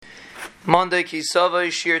Monday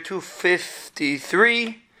Kisava Shir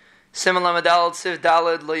 253. Simon Lamadal Tziv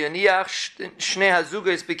Dalad Lo Yaniach Shnei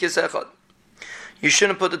Hazugos B'Kis Echad. You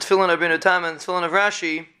shouldn't put the tefillin of Rabbeinu Tam and the tefillin of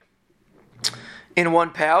Rashi in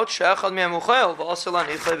one pouch. Echad Me'am Uchayil V'Asar Lan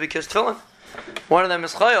Yichay B'Kis tefillin. One of them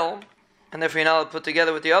is chayil, and therefore you're not allowed to put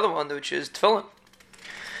together with the other one, which is tefillin.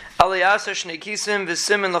 Aliyasa Shnei Kisim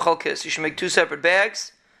V'Simin L'Chol Kis. You should make two separate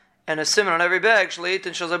bags and a siman on every bag. Shleit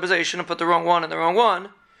and Shazabazay. You shouldn't put the wrong one in the wrong one.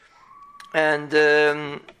 And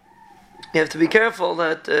you have to be careful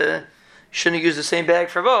that you shouldn't use the same bag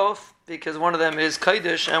for both, because one of them is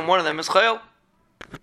Kaidish and one of them is Chayil.